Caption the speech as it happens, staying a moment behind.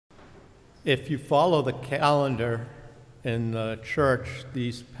If you follow the calendar in the church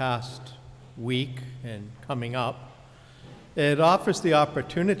these past week and coming up, it offers the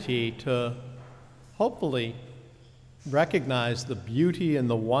opportunity to hopefully recognize the beauty and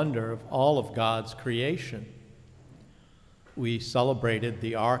the wonder of all of God's creation. We celebrated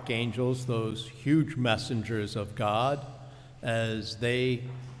the archangels, those huge messengers of God, as they,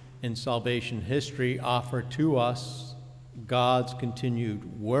 in salvation history, offer to us God's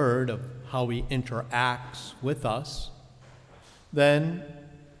continued word of how he interacts with us. Then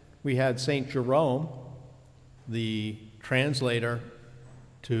we had St. Jerome, the translator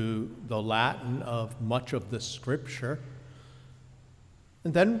to the Latin of much of the scripture.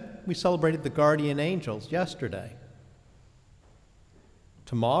 And then we celebrated the guardian angels yesterday.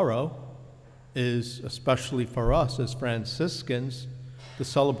 Tomorrow is, especially for us as Franciscans, the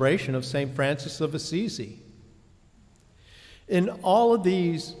celebration of St. Francis of Assisi. In all of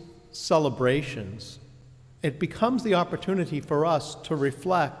these celebrations, it becomes the opportunity for us to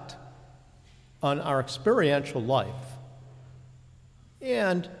reflect on our experiential life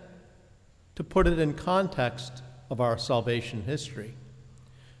and to put it in context of our salvation history,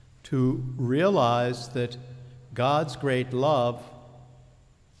 to realize that God's great love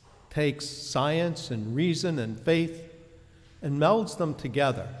takes science and reason and faith and melds them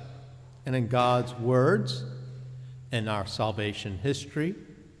together. And in God's words, in our salvation history,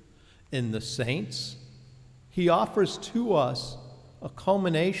 in the saints, he offers to us a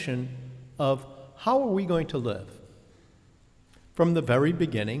culmination of how are we going to live. From the very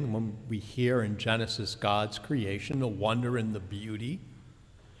beginning, when we hear in Genesis God's creation, the wonder and the beauty,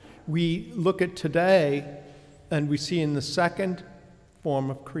 we look at today and we see in the second form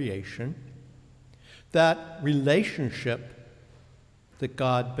of creation that relationship that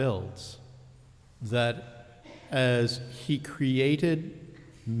God builds, that as he created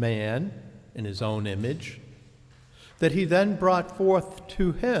man in his own image, that he then brought forth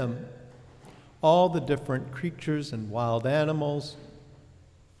to him all the different creatures and wild animals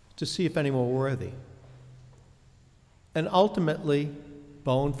to see if any were worthy. And ultimately,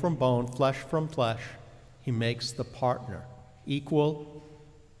 bone from bone, flesh from flesh, he makes the partner, equal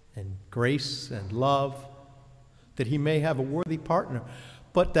in grace and love, that he may have a worthy partner.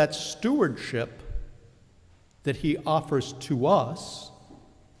 But that stewardship that he offers to us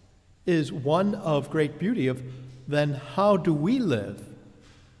is one of great beauty of then how do we live?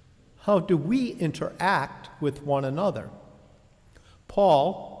 How do we interact with one another?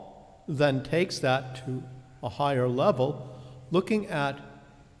 Paul then takes that to a higher level, looking at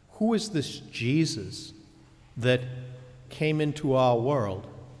who is this Jesus that came into our world?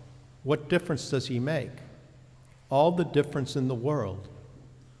 What difference does he make? All the difference in the world.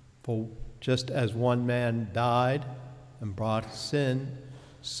 For just as one man died and brought sin,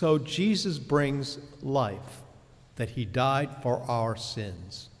 so Jesus brings life, that he died for our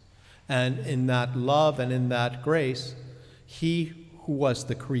sins. And in that love and in that grace, he who was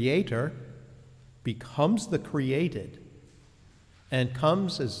the creator becomes the created and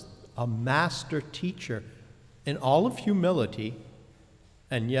comes as a master teacher in all of humility,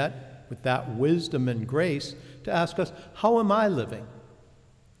 and yet with that wisdom and grace to ask us, how am I living?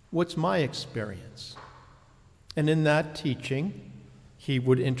 What's my experience? And in that teaching, he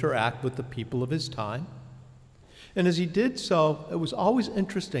would interact with the people of his time. And as he did so, it was always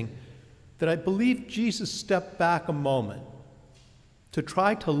interesting that I believe Jesus stepped back a moment to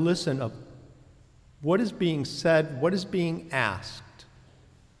try to listen of what is being said, what is being asked.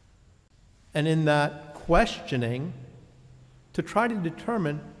 And in that questioning, to try to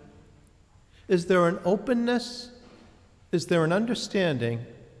determine, is there an openness? Is there an understanding?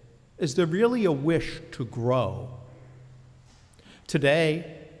 Is there really a wish to grow?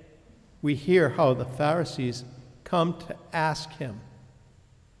 Today, we hear how the Pharisees come to ask him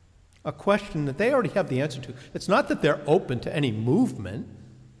a question that they already have the answer to. It's not that they're open to any movement.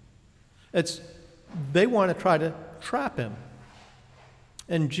 It's they want to try to trap him.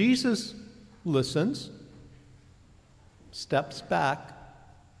 And Jesus listens, steps back,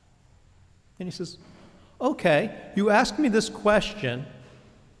 and he says, okay, you asked me this question.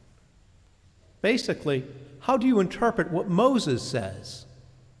 Basically, how do you interpret what Moses says?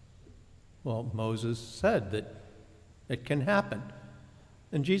 Well, Moses said that it can happen.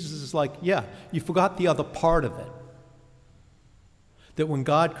 And Jesus is like, yeah, you forgot the other part of it. That when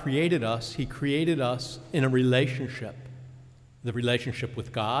God created us, he created us in a relationship. The relationship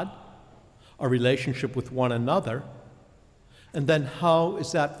with God, a relationship with one another, and then how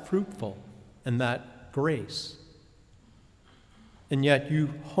is that fruitful and that grace? And yet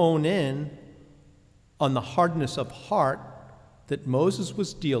you hone in on the hardness of heart that Moses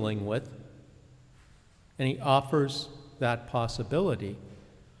was dealing with and he offers that possibility.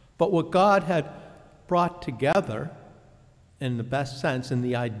 But what God had brought together, in the best sense, in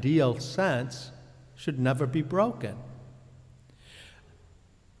the ideal sense, should never be broken.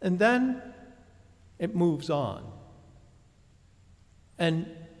 And then it moves on. And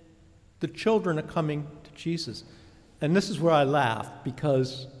the children are coming to Jesus. And this is where I laugh,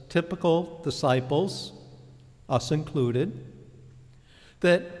 because typical disciples, us included,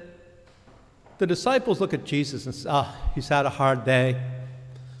 that the disciples look at Jesus and say, he's had a hard day.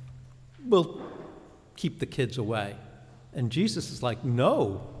 We'll keep the kids away. And Jesus is like,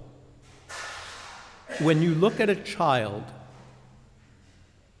 no. When you look at a child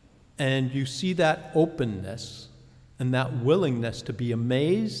and you see that openness and that willingness to be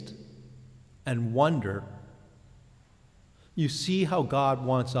amazed and wonder, you see how God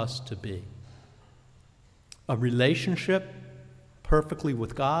wants us to be. A relationship perfectly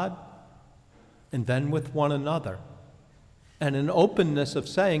with God and then with one another. And an openness of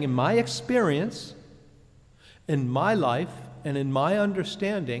saying, in my experience, in my life, and in my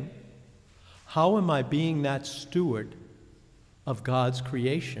understanding, how am I being that steward of God's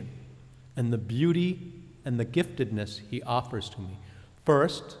creation and the beauty and the giftedness he offers to me?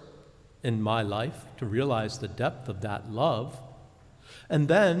 First, in my life, to realize the depth of that love, and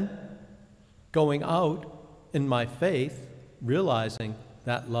then going out in my faith, realizing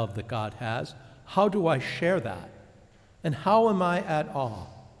that love that God has. How do I share that? And how am I at awe?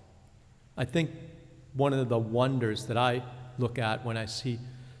 I think one of the wonders that I look at when I see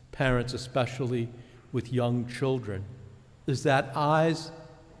parents, especially with young children, is that eyes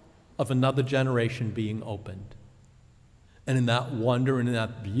of another generation being opened. And in that wonder and in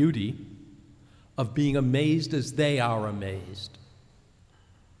that beauty of being amazed as they are amazed.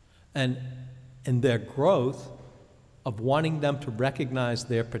 And in their growth of wanting them to recognize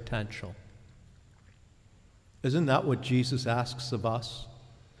their potential. Isn't that what Jesus asks of us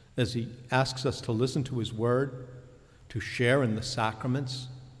as he asks us to listen to his word, to share in the sacraments,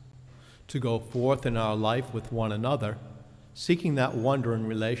 to go forth in our life with one another, seeking that wonder and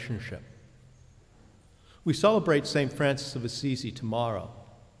relationship? We celebrate St. Francis of Assisi tomorrow.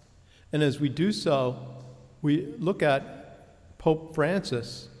 And as we do so, we look at Pope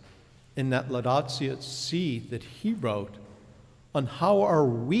Francis in that Laudatio Si that he wrote on how are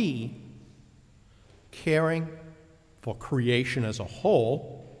we caring for creation as a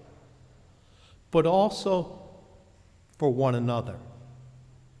whole, but also for one another.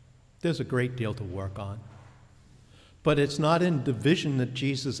 There's a great deal to work on. But it's not in division that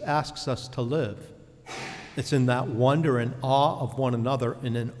Jesus asks us to live. It's in that wonder and awe of one another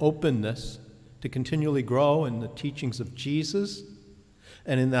and an openness to continually grow in the teachings of Jesus,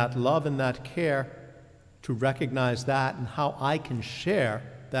 and in that love and that care to recognize that and how I can share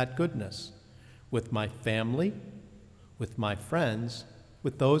that goodness with my family, with my friends,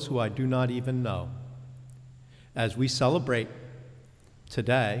 with those who I do not even know. As we celebrate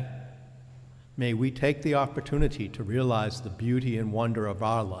today, may we take the opportunity to realize the beauty and wonder of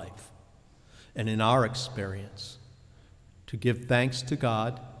our life and in our experience, to give thanks to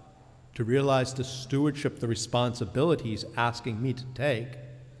God, to realize the stewardship, the responsibility he's asking me to take,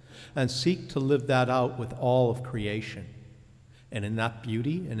 and seek to live that out with all of creation. And in that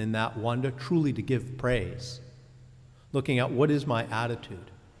beauty and in that wonder, truly to give praise, looking at what is my attitude.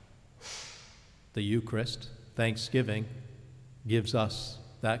 The Eucharist, Thanksgiving, gives us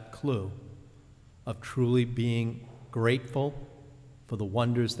that clue of truly being grateful for the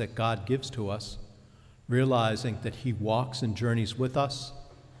wonders that God gives to us, realizing that he walks and journeys with us,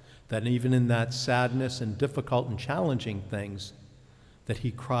 that even in that sadness and difficult and challenging things, that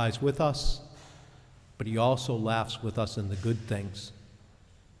he cries with us, but he also laughs with us in the good things,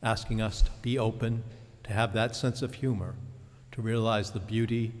 asking us to be open, to have that sense of humor, to realize the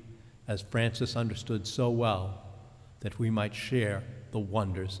beauty, as Francis understood so well, that we might share the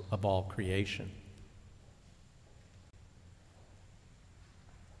wonders of all creation.